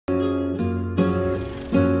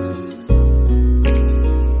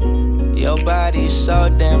body's so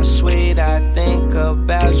damn sweet, I think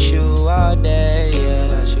about you all day, yeah.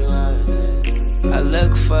 I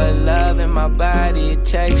look for love in my body, it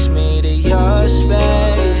takes me to your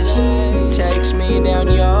space, takes me down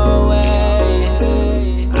your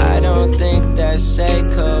way. I don't think that's a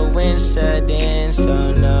coincidence,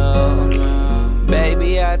 oh no.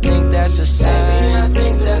 Baby, I think that's a sign, I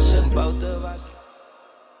think that's a both of us.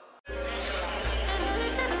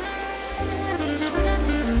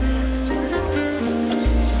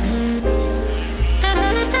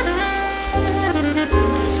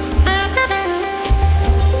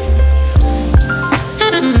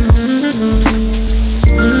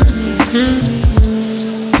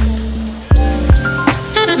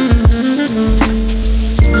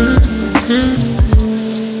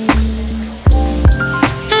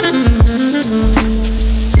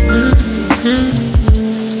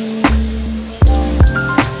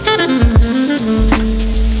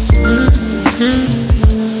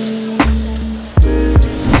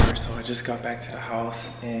 Got back to the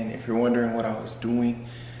house, and if you're wondering what I was doing,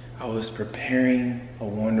 I was preparing a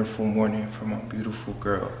wonderful morning for my beautiful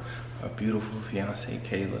girl, my beautiful fiance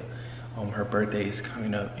Kayla. Her birthday is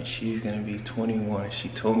coming up and she's gonna be 21. She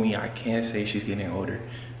told me I can't say she's getting older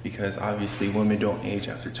because obviously women don't age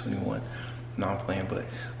after 21. No, I'm playing, but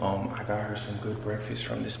I got her some good breakfast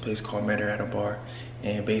from this place called Met Her at a Bar,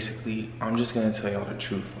 and basically I'm just gonna tell y'all the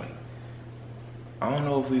truth. Like, I don't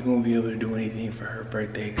know if we're gonna be able to do anything for her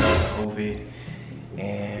birthday because of COVID,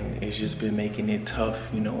 and it's just been making it tough,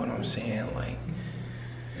 you know what I'm saying? Like,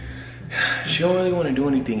 she don't really want to do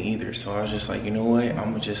anything either, so I was just like, you know what,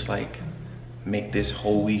 I'm gonna just like make this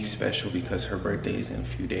whole week special because her birthday is in a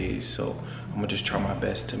few days. So I'm gonna just try my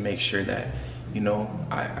best to make sure that, you know,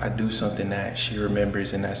 I do something that she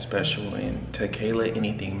remembers and that's special. And to Kayla,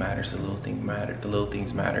 anything matters, the little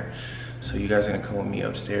things matter. So you guys are gonna come with me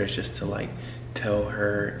upstairs just to like tell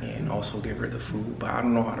her and also give her the food, but I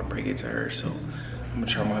don't know how to break it to her, so I'm gonna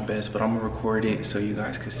try my best. But I'm gonna record it so you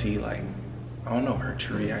guys can see, like, I don't know, her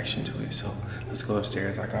true reaction to it. So let's go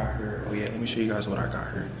upstairs. I got her, oh yeah, let me show you guys what I got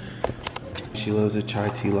her. She loves the chai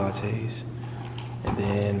tea lattes, and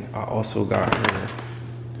then I also got her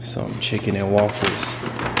some chicken and waffles,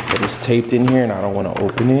 but it's taped in here and I don't want to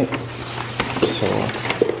open it, so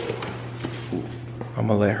I'm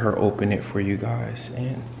gonna let her open it for you guys.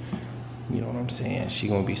 And you know what I'm saying? She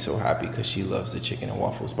gonna be so happy because she loves the chicken and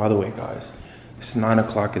waffles. By the way, guys, it's 9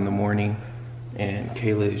 o'clock in the morning and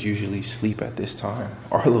Kayla is usually asleep at this time.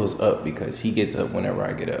 Arlo's up because he gets up whenever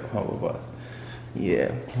I get up, huh, boss?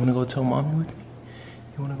 Yeah. You wanna go tell mommy with me?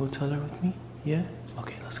 You wanna go tell her with me? Yeah?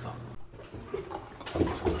 Okay, let's go.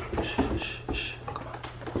 Let's go. Shh, shh, shh. Come on.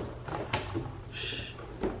 Shh.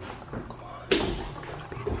 Come on.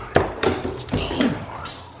 Damn, Arlo.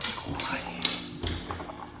 Quiet.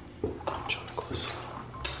 I'm trying to go slow.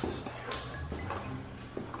 Stay.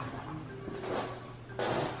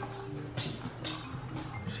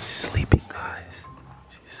 She's sleeping, guys.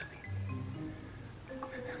 She's sleeping.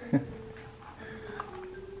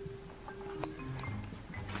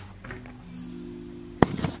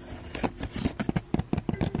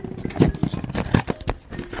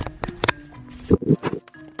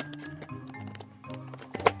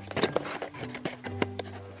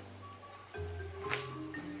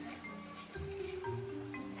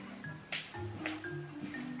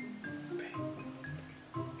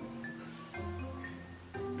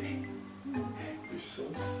 So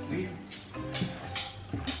sleepy.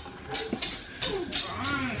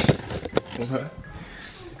 What?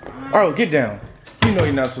 Arlo, get down. You know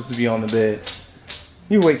you're not supposed to be on the bed.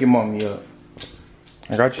 You're waking mommy up.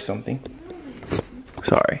 I got you something.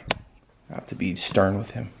 Sorry. I have to be stern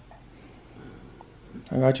with him.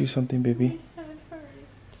 I got you something, baby.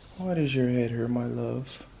 Why does your head hurt, my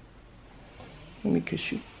love? Let me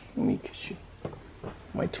kiss you. Let me kiss you.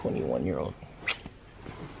 My 21-year-old.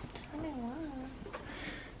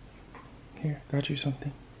 Here, got you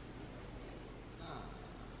something.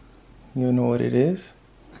 You know what it is?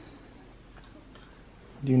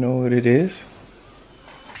 Do you know what it is?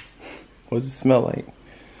 What does it smell like?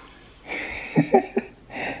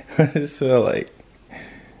 What does it smell like?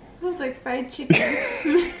 It smells like fried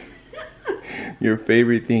chicken. Your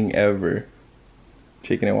favorite thing ever.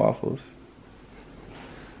 Chicken and waffles.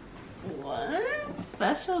 What?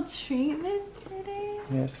 Special treatment today?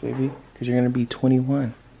 Yes, baby. Because you're going to be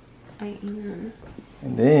 21. I am.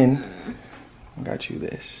 And then, I got you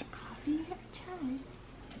this. Coffee or chai?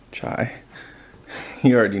 Chai.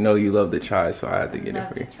 You already know you love the chai, so I had to get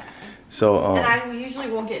it for you. Chai. So, and I usually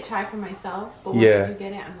won't get chai for myself, but when yeah. I do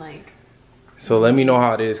get it, I'm like... So let me know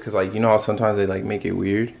how it is, because like, you know how sometimes they like make it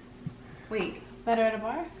weird? Wait, Better at a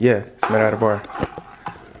bar? Yeah, it's better at a bar.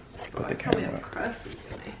 Put the Probably camera have up. crust in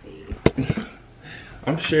my face.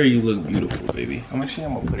 I'm sure you look beautiful, baby. I'm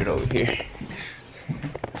gonna put it over here.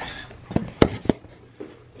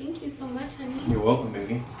 Thank you so much, honey. You're welcome,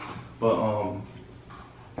 baby. But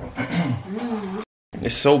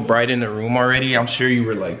it's so bright in the room already. I'm sure you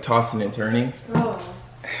were like tossing and turning. Bro,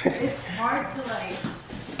 it's hard to like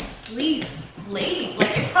sleep late.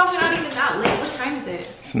 Like it's probably not even that late. What time is it?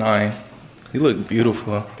 It's 9. You look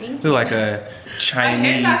beautiful. Thank you. Look like a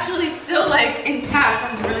Chinese. My hair's actually still like intact.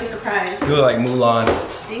 I'm really surprised. You look like Mulan.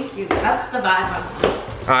 Thank you. That's the vibe I'm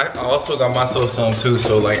on. I also got myself some too,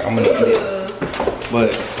 so like I'm gonna. Ew.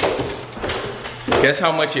 But guess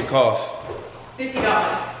how much it costs? $50.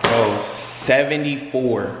 Oh, $74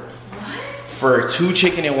 What? for 2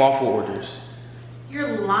 chicken and waffle orders.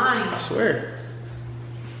 You're lying. I swear.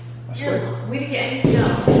 I swear. We didn't get anything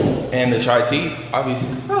else. And the chai tea,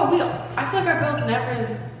 obviously. Bro, I feel like our bill's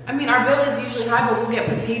never. I mean, our bill is usually high, but we'll get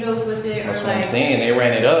potatoes with it. That's or what like, I'm saying. They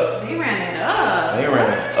ran it up. They ran it up. They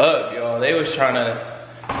ran it up, y'all. They was trying to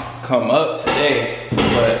come up today,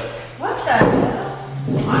 but What the hell?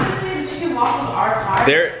 Honestly, the chicken waffles are fire.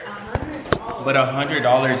 they're $100. but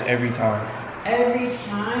 $100 every time. Every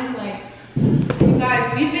time, like, you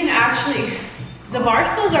guys, we've been actually. The bar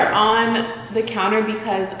stools are on the counter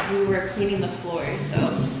because we were cleaning the floors,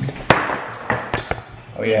 so.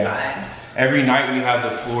 Oh yeah. Vibes. Every night we have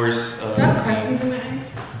the floors. Do I have crusties in my eyes?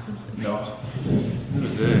 No. You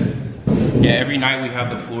look good. Yeah, every night we have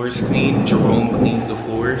the floors cleaned. Jerome cleans the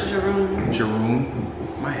floors.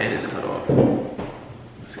 Jerome. My head is cut off.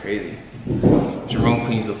 That's crazy. Jerome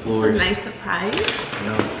cleans the floors. Nice surprise.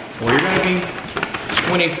 No. Well, you're gonna be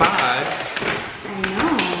 25. I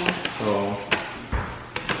know. So.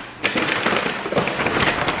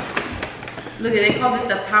 Look, they called it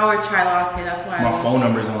the power chai latte. That's why. My phone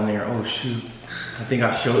number's on there. Oh shoot. I think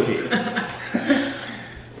I showed it.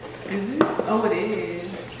 Oh, it is.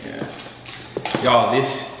 Yeah. Y'all, I'm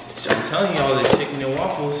telling y'all, this chicken and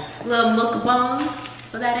waffles. Little mukbang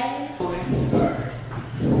for that ass.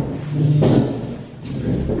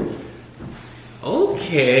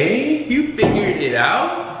 Okay, you figured it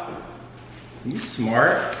out. You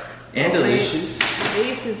smart and delicious. My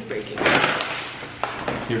face is breaking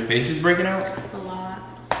out Your face is breaking out? a lot.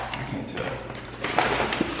 I can't tell.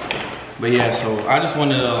 But yeah, so I just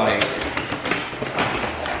wanted to like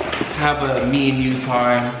have a me and you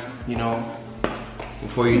time, you know,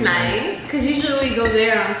 before you Nice, because usually we go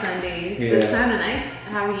there on Sundays. Yeah. But it's kind of nice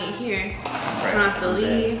having it here. Right. I don't have to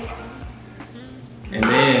leave. And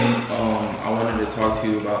then I wanted to talk to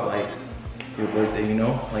you about like your birthday, you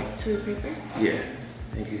know, like. Should we pray first? Yeah.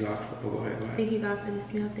 Thank you God. Oh, go ahead. Thank you God for this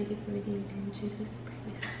meal. Thank you for everything you do in Jesus. Pray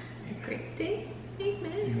we have a great day.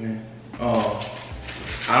 Amen. Amen.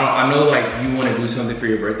 I know like you want to do something for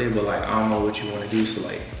your birthday, but like I don't know what you want to do. So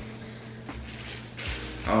like,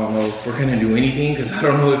 I don't know if we're gonna do anything because I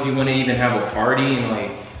don't know if you want to even have a party and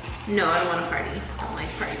like. No, I don't want to party. I don't like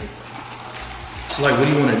parties. So like, what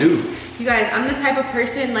do you want to do? You guys, I'm the type of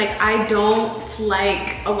person, like, I don't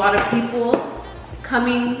like a lot of people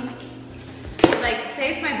coming. Like,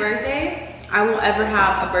 say it's my birthday, I won't ever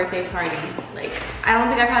have a birthday party. Like, I don't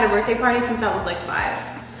think I've had a birthday party since I was like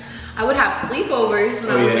 5. I would have sleepovers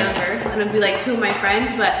when I was younger, and it'd be like 2 of my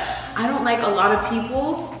friends, but I don't like a lot of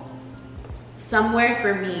people somewhere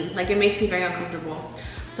for me. Like, it makes me very uncomfortable.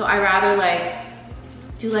 So I rather like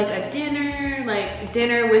do like a dinner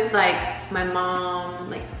with like my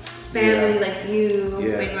mom, like family, like you,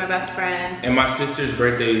 maybe my best friend. And my sister's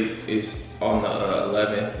birthday is on the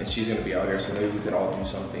 11th, and she's gonna be out here, so maybe we could all do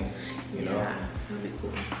something, you know? Yeah, that'd be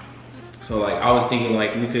cool. So like, I was thinking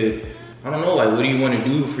like we could, I don't know, like what do you want to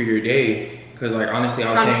do for your day? Cause like honestly,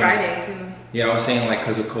 I was saying, Friday too. Yeah, I was saying like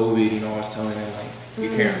cause of COVID, you know, I was telling them like we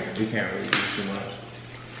can't really do too much.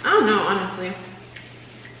 I don't know, honestly.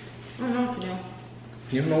 I don't know what to do.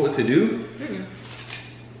 You don't know what to do?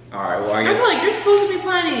 All right, well I guess. I feel like you're supposed to be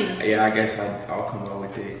planning. Yeah, I guess I'll come up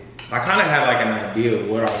with it. I kind of had like an idea of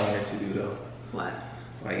what I wanted to do though. What?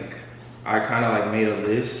 Like, I kind of like made a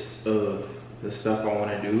list of the stuff I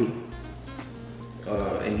want to do.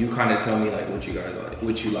 And you kind of tell me like what you guys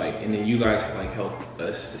like, and then you guys can like help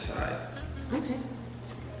us decide. Okay.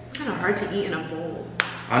 It's kind of hard to eat in a bowl.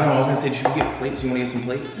 I know, I was gonna say, should we get plates? You wanna get some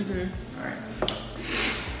plates? All right.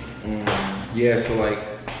 Yeah, so like,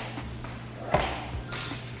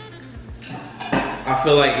 I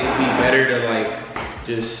feel like it'd be better to like,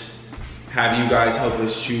 just have you guys help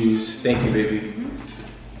us choose. Thank you, baby.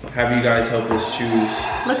 Have you guys help us choose.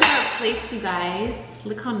 Look at our plates, you guys.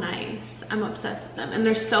 Look how nice. I'm obsessed with them. And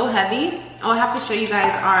they're so heavy. Oh, I have to show you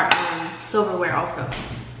guys our silverware also.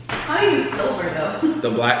 How do you use silver though? The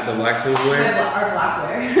black silverware? Or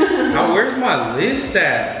blackware. Where's my list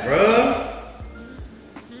at, bro?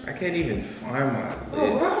 I can't even find my list.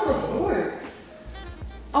 Oh, where are the forks?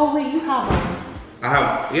 Oh wait, you have one. I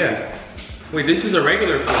have, yeah. Wait, this is a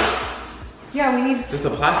regular fork. Yeah, we need. This is a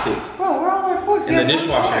plastic. Bro, where are all our forks? In the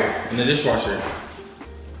dishwasher. In the dishwasher.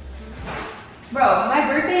 Bro, my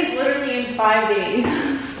birthday is literally in 5 days.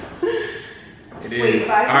 It is. Wait, 5 days?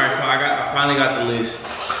 Alright, so I finally got the list.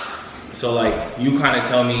 So like you kind of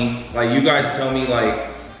tell me, like you guys tell me like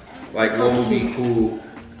what would be cool.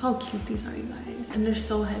 How cute these are, you guys. And they're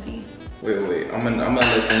so heavy. Wait. I'm gonna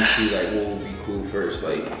let them see like what would be cool first.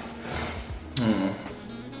 Like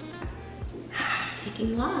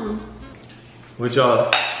Taking long. What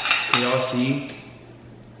y'all, can y'all see?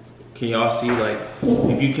 Can y'all see, like,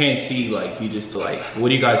 if you can't see, like, you just, like, what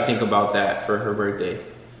do you guys think about that for her birthday?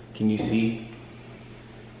 Can you see?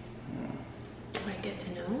 Do I get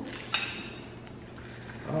to know?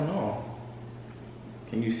 I don't know.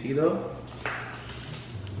 Can you see, though?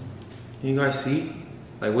 Can you guys see?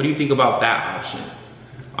 Like, what do you think about that option?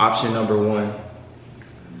 Option number 1.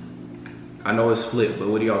 I know it's flipped, but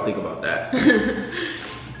what do y'all think about that?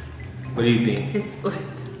 What do you think? It's flipped.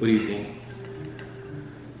 What do you think?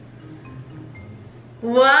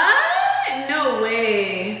 What? No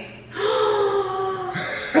way.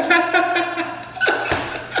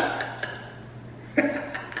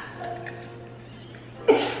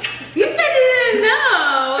 You said you didn't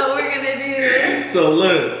know what we're gonna do. So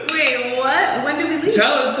look. Wait, what? When do we leave?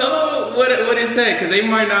 Tell them what it said, because they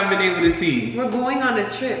might not have been able to see. We're going on a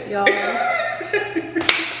trip, y'all. This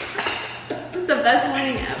is the best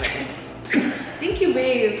morning ever. Thank you,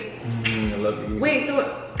 babe. I love you. Wait, so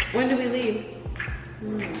when do we leave?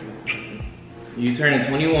 You turning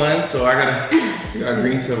 21, so I got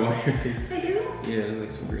green stuff on here. I do? Yeah, like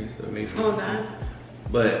some green stuff made from. Oh, God.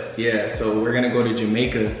 But yeah, so we're gonna go to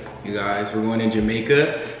Jamaica, you guys. We're going to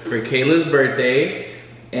Jamaica for Kayla's birthday.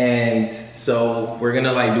 And so we're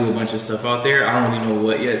gonna like do a bunch of stuff out there. I don't really know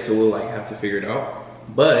what yet, so we'll like have to figure it out.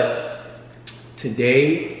 But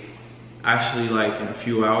today, actually like in a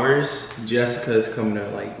few hours, Jessica's coming to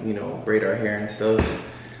like, you know, braid our hair and stuff.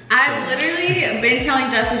 I've literally been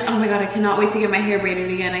telling Justus, oh my God, I cannot wait to get my hair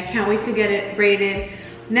braided again. I can't wait to get it braided.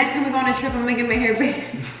 Next time we go on a trip, I'm gonna get my hair braided.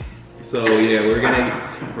 So yeah, we're gonna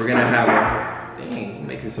have our, dang,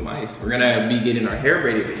 making some ice. We're gonna be getting our hair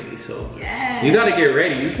braided, baby. So yes. You gotta get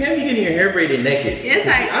ready. You can't be getting your hair braided naked. Yes,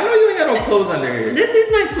 I know you ain't got no clothes under here. This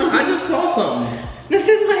is my clothes. I just saw something. This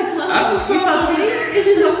is my clothes. I just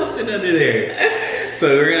saw something under there. So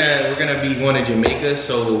we're gonna be going to Jamaica.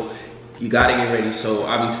 So you gotta get ready. So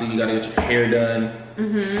obviously you gotta get your hair done,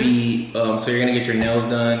 feet. So you're gonna get your nails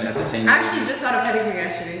done at the same. I actually just got a pedicure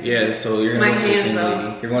yesterday. Yeah, so you're gonna go to the same though.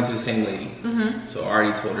 lady. You're going to the same lady. So I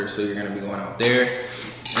already told her. So you're gonna be going out there,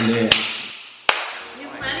 and then. You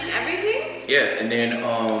planning everything? Yeah, and then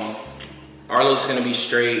Arlo's gonna be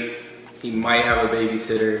straight. He might have a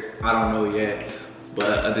babysitter. I don't know yet.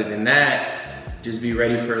 But other than that, just be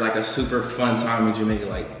ready for like a super fun time in Jamaica,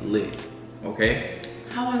 like lit. Okay?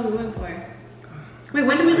 How long are we going for? Wait,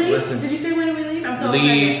 when do we leave? Listen, Did you say when do we leave? I'm so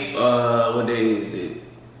leave, excited. what day is it?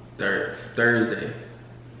 Thursday.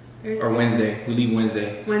 Or Wednesday. We leave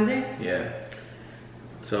Wednesday. Wednesday? Yeah.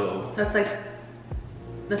 So. That's like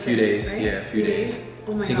the few days, right? Yeah, a few days.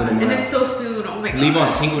 Oh my Cinco God. de Mayo. And it's so soon. Oh my God. Leave on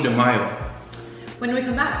Cinco de Mayo. When do we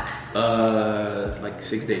come back? Like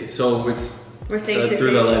 6 days. So we're staying 6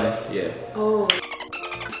 through days? the 11th, yeah. Oh.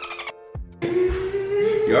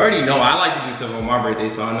 You already know I like to do something on my birthday,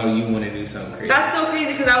 so I know you want to do something crazy. That's so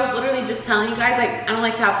crazy because I was literally just telling you guys, like, I don't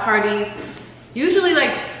like to have parties. Usually,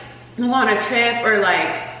 like, we'll go on a trip or, like,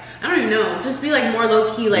 I don't even know, just be, like, more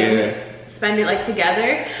low-key, like, spend it, like,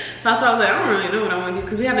 together. So that's why I was like, I don't really know what I want to do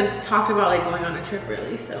because we haven't talked about, like, going on a trip,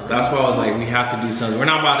 really, so. That's why I was like, we have to do something. We're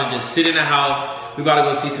not about to just sit in the house. We about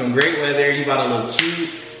to go see some great weather. You about to look cute.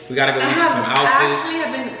 We got to go get some outfits. I actually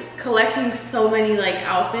have been collecting so many, like,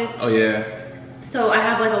 outfits. Oh, yeah. So I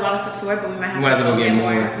have like a lot of stuff to wear, but we might have to go get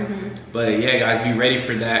more. But yeah, guys, be ready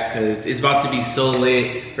for that because it's about to be so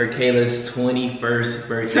lit for Kayla's 21st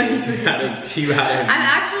birthday. She I'm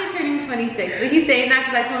actually turning 26, but he's saying that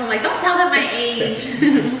because I told him like, don't tell them my age.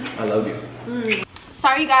 I love you.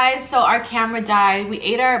 Sorry guys, so our camera died. We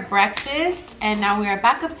ate our breakfast and now we are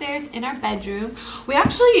back upstairs in our bedroom. We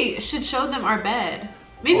actually should show them our bed.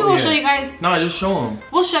 Maybe we'll show you guys. No, just show them.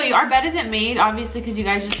 We'll show you. Our bed isn't made, obviously, because you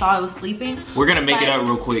guys just saw I was sleeping. We're gonna make it up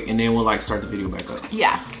real quick, and then we'll like start the video back up.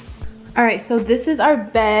 Yeah. All right, so this is our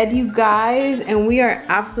bed, you guys, and we are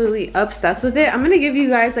absolutely obsessed with it. I'm gonna give you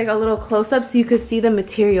guys like a little close-up so you could see the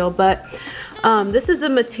material, but This is the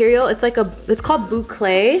material. It's like it's called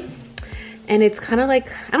boucle. And it's kind of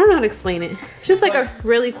like, I don't know how to explain it. It's just like a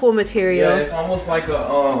really cool material. Yeah, it's almost like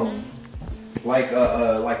a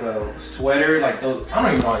sweater, like those. I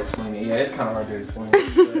don't even know how to explain it. Yeah, it's kind of hard to explain.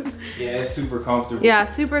 But yeah, it's super comfortable. Yeah,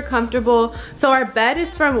 super comfortable. So our bed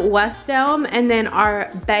is from West Elm, and then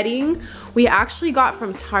our bedding we actually got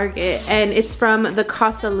from Target, and it's from the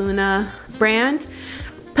Casa Luna brand.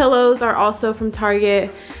 Pillows are also from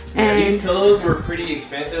Target. And yeah, these pillows were pretty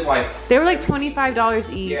expensive. Like they were like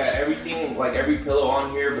 $25 each. Yeah, everything, like every pillow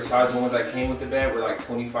on here, besides the ones that came with the bed, were like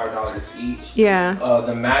 $25 each. Yeah.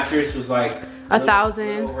 The mattress was like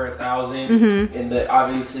 $1,000. Over $1,000. And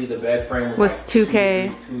obviously the bed frame was like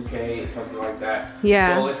 $2K. $2K, something like that.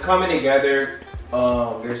 Yeah. So it's coming together.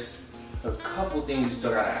 There's a couple things you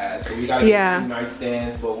still gotta add. So we gotta get 2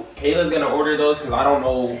 nightstands, but Kayla's gonna order those because I don't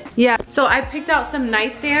know. Yeah, so I picked out some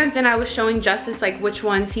nightstands and I was showing Justus like which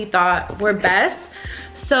ones he thought were best.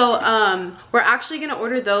 So we're actually gonna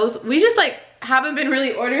order those. We just like haven't been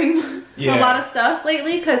really ordering a lot of stuff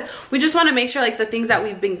lately because we just want to make sure like the things that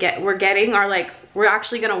we're getting are like we're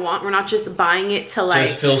actually gonna want. We're not just buying it to like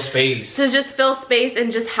just fill space. To just fill space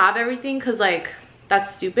and just have everything, because like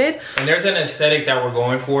that's stupid. And there's an aesthetic that we're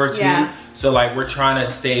going for too. Yeah. So like we're trying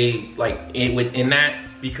to stay like within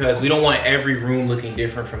that, because we don't want every room looking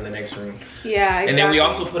different from the next room. Yeah, exactly. And then we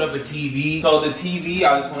also put up a TV. So the TV,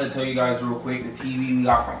 I just want to tell you guys real quick, the TV we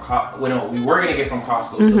got from we were gonna get from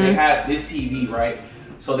Costco. So they had this TV, right?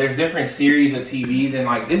 So there's different series of TVs, and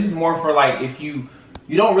like this is more for like if you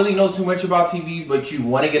don't really know too much about TVs, but you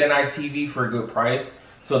want to get a nice TV for a good price.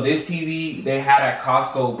 So this TV they had at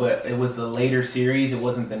Costco, but it was the later series. It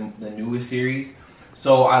wasn't the newest series.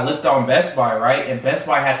 So I looked on Best Buy, right? And Best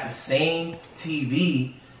Buy had the same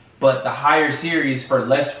TV, but the higher series for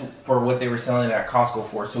less for what they were selling it at Costco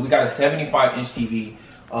for. So we got a 75-inch TV.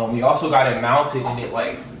 We also got it mounted, and it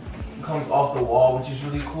like comes off the wall, which is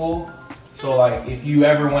really cool. So like if you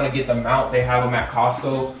ever want to get the mount, they have them at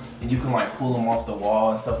Costco, and you can like pull them off the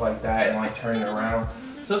wall and stuff like that, and like turn it around.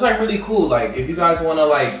 So it's like really cool. Like if you guys want to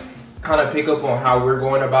like kind of pick up on how we're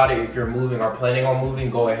going about it, if you're moving or planning on moving,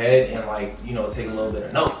 go ahead and like, you know, take a little bit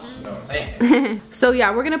of notes, you know what I'm saying? So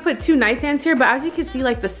yeah, we're gonna put 2 nightstands here, but as you can see,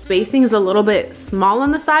 like the spacing is a little bit small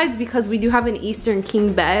on the sides because we do have an Eastern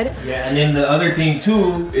king bed. Yeah, and then the other thing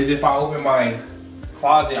too is if I open my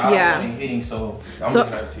closet, I don't want it hitting, so I'm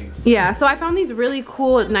looking at it too. Yeah, so I found these really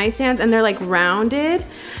cool nightstands, and they're like rounded,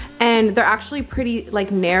 and they're actually pretty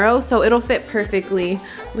like narrow, so it'll fit perfectly.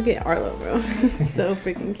 Look at Arlo, bro. So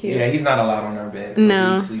freaking cute. Yeah, he's not allowed on our bed, so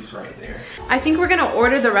no. He sleeps right there. I think we're gonna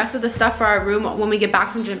order the rest of the stuff for our room when we get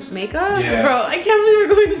back from Jamaica. Yeah. Bro, I can't believe we're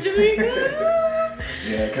going to Jamaica.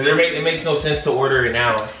 Yeah, because it makes no sense to order it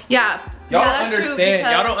now. Yeah. Y'all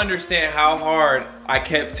don't understand how hard I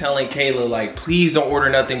kept telling Kayla, like, please don't order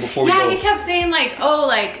nothing before we go. Yeah, he kept saying like, oh,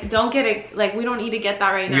 like, don't get it, like, we don't need to get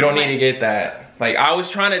that right now. You don't need to get that. Like, I was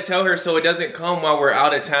trying to tell her so it doesn't come while we're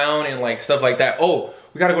out of town and like stuff like that. Oh,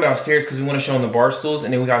 we gotta go downstairs because we want to show them the bar stools,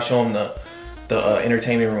 and then we gotta show them the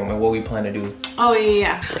entertainment room and what we plan to do. Oh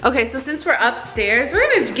yeah. Okay, so since we're upstairs,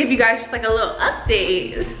 we're gonna give you guys just like a little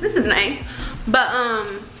update. This is nice. But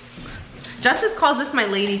Justus calls this my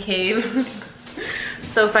lady cave.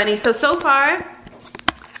 So funny. So far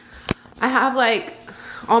I have like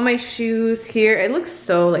all my shoes here. It looks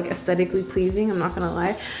so like aesthetically pleasing, I'm not gonna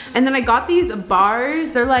lie. And then I got these bars.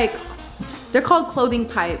 They're called clothing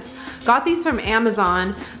pipes. Got these from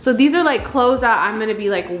Amazon. So these are like clothes that I'm gonna be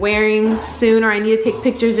like wearing soon, or I need to take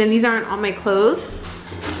pictures in. These aren't on my clothes.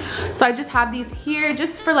 So I just have these here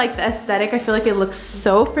just for like the aesthetic. I feel like it looks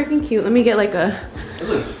so freaking cute. Let me get like a... It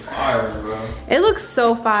looks fire, bro. It looks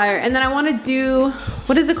so fire. And then I want to do,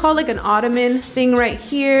 what is it called? Like an ottoman thing right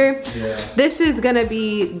here. Yeah. This is gonna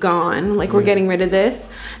be gone. Like we're getting rid of this.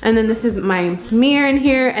 And then this is my mirror in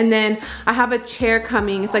here. And then I have a chair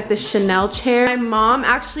coming. It's like the Chanel chair. My mom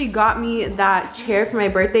actually got me that chair for my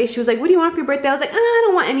birthday. She was like, what do you want for your birthday? I was like, I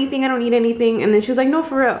don't want anything. I don't need anything. And then she was like, no,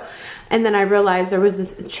 for real. And then I realized there was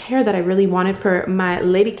this chair that I really wanted for my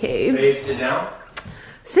lady cave. Babe, sit down.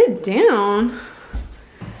 Sit down.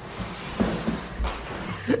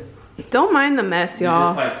 Don't mind the mess,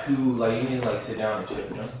 y'all. Just like you need to like sit down and shit,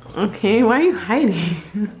 you know? Okay, why are you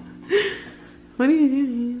hiding? What are you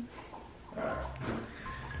doing? Alright.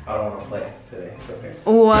 I don't want to play today. It's okay.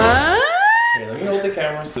 What? Here, let me hold the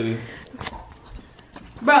camera so you...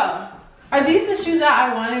 Bro, are these the shoes that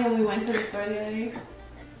I wanted when we went to the store the other day?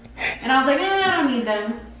 And I was like, I don't need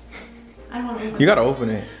them. I don't want to open them. You gotta open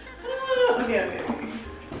it. Okay.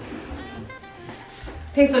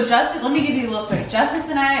 Okay, so Justus, let me give you a little story. Justus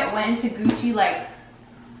and I went into Gucci like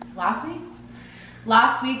last week.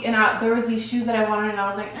 last week, and there was these shoes that I wanted, and I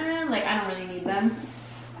was like, like I don't really need them.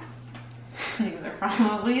 These are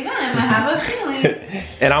probably them. I have a feeling.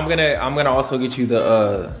 And I'm gonna also get you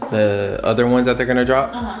the other ones that they're gonna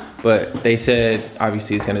drop. But they said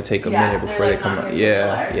obviously it's gonna take a minute before they come out.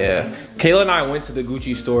 Yeah. Kayla and I went to the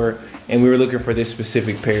Gucci store and we were looking for this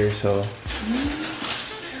specific pair. So.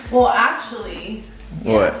 Well, actually.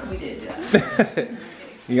 What? Yeah, we did do that.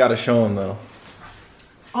 You gotta show them though.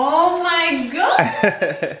 Oh my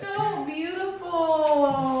god! So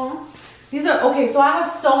beautiful. These are okay. So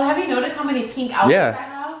have you noticed how many pink outfits I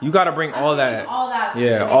have? You gotta bring all that. All that.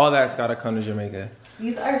 Yeah, all that's gotta come to Jamaica.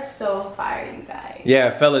 These are so fire, you guys. Yeah,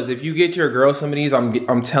 fellas, if you get your girl some of these,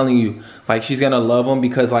 I'm telling you, like she's gonna love them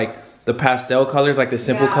because like the pastel colors, like the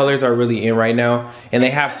simple colors, are really in right now, and they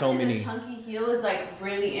have so many. The chunky heel is like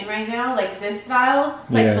really in right now, like this style.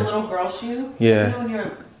 It's like the little girl shoe. Yeah. You know, when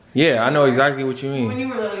you're. Yeah, I know exactly what you mean. When you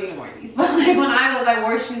were little, you didn't wear these. But like when I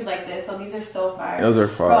wore shoes like this, so these are so fire. Those are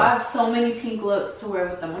fire. Bro, I have so many pink looks to wear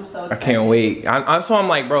with them. I'm so excited. I can't wait. So I'm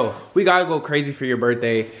like, bro, we gotta go crazy for your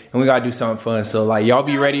birthday and we gotta do something fun. So like, y'all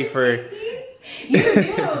be ready for... You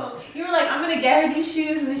do. You were like, I'm gonna get her these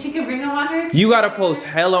shoes and then she can bring them on her. You gotta post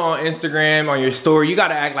hella on Instagram, on your story. You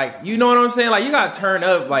gotta act like, you know what I'm saying? Like, you gotta turn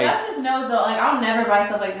up. Like, Justus knows though, like, I'll never buy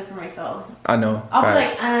stuff like this for myself. I know. I'll be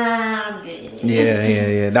like, I'm good.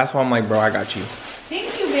 Yeah. That's why I'm like, bro, I got you.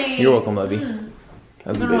 Thank you, babe. You're welcome, lovey. I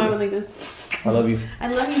don't know why I would like this. I love you. I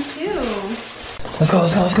love you too. Let's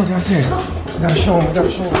go downstairs. I gotta show him.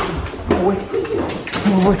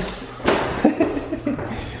 Come away.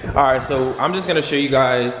 All right, so I'm just gonna show you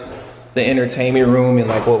guys the entertainment room and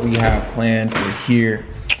like what we have planned for here.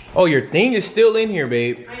 Oh, your thing is still in here,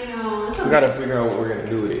 babe. I know. We gotta figure out what we're gonna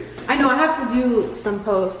do with it. I know, I have to do some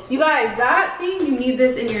posts. You guys, that thing, you need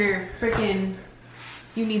this in your freaking,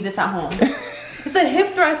 you need this at home. It's a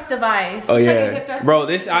hip thrust device. Oh, it's yeah. like a hip thrust bro,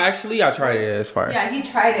 this, I tried it, it's fire. Yeah, he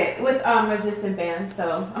tried it with resistant bands.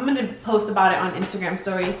 So I'm gonna post about it on Instagram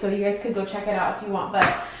stories so you guys could go check it out if you want,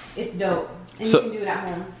 but it's dope. And you can do it at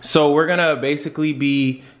home. So we're gonna basically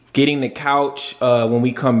be getting the couch when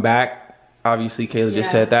we come back. Obviously, Kayla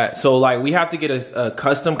just said that. So like we have to get a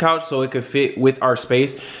custom couch so it could fit with our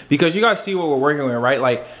space, because you guys see what we're working with, right?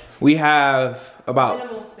 Like we have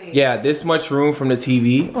about this much room from the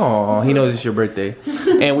TV. Oh, he knows it's your birthday.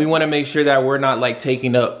 And we want to make sure that we're not like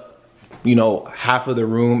taking up, you know, half of the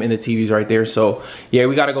room and the TV's right there. So yeah,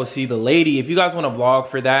 we got to go see the lady. If you guys want to vlog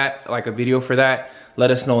for that, like a video for that, let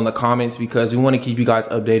us know in the comments, because we want to keep you guys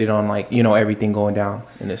updated on like, you know, everything going down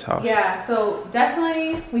in this house. Yeah, so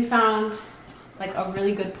definitely we found like a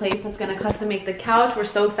really good place that's gonna custom make the couch. We're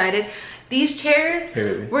so excited. These chairs,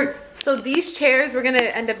 these chairs we're gonna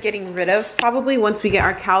end up getting rid of probably once we get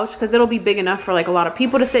our couch, because it'll be big enough for like a lot of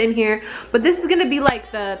people to sit in here. But this is gonna be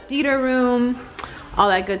like the theater room, all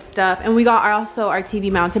that good stuff. And we got also our TV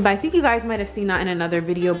mounted, but I think you guys might have seen that in another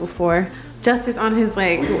video before. Justus on his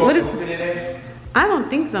like, what is today? I don't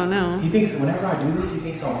think so, no. He thinks whenever I do this, he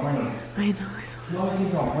thinks I'm playing. I know. He always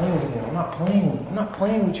thinks I'm playing with him. I'm not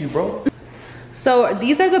playing with you, bro. So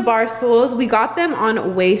these are the bar stools. We got them on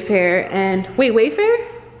Wayfair, and wait, Wayfair?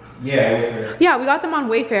 Yeah, Wayfair. Yeah, we got them on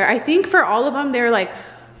Wayfair. I think for all of them, they're like,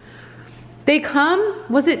 they come,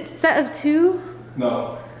 was it set of 2?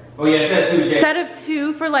 No. Oh yeah, set of 2, Jay. Set of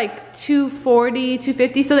 2 for like $240,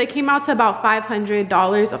 $250. So they came out to about $500,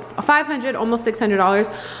 $500, almost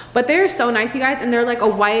 $600. But they're so nice, you guys, and they're like a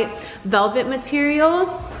white velvet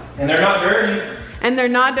material. And they're not dirty. And they're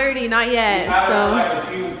not dirty, not yet. So like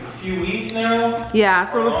a few weeks now. Yeah,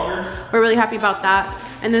 so we're really happy about that.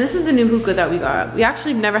 And then this is the new hookah that we got. We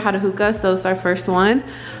actually never had a hookah, so it's our first one.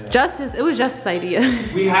 It was Justus' idea.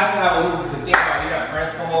 We have to have a hookah because think about it, you got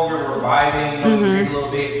friends come over, we're vibing, you know, you drink a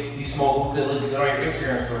little bit, you smoke hookah, listen to on your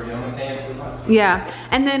Instagram story, you know what I'm saying? So yeah,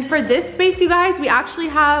 and then for this space, you guys, we actually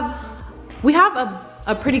have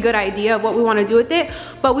a pretty good idea of what we want to do with it,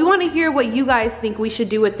 but we want to hear what you guys think we should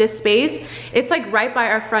do with this space. It's like right by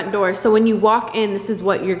our front door, so when you walk in, this is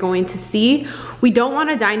what you're going to see. We don't want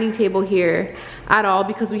a dining table here at all,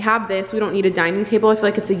 because we have this. We don't need a dining table. I feel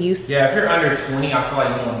like it's a use. Yeah, if you're under 20, I feel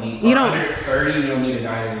like you don't need. Under 30, you don't need a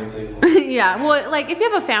dining room table. Yeah, well, like if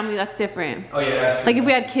you have a family, that's different. Oh yeah, that's true. Like if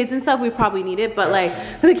we had kids and stuff, we probably need it, but like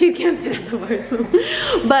the kid can't sit at the bar.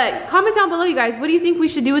 So. But comment down below, you guys. What do you think we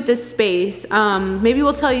should do with this space? Maybe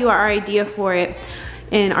we'll tell you our idea for it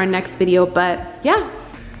in our next video. But yeah.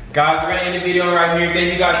 Guys, we're gonna end the video right here.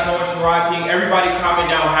 Thank you guys so much for watching. Everybody comment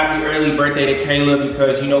down happy early birthday to Kayla,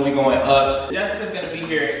 because you know we're going up. Jessica's gonna be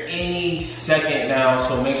here any second now,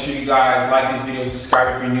 so make sure you guys like this video,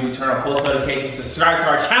 subscribe if you're new, turn on post notifications, subscribe to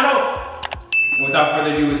our channel. And without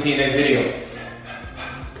further ado, we'll see you in the next video.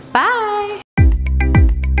 Bye.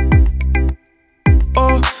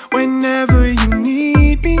 Whenever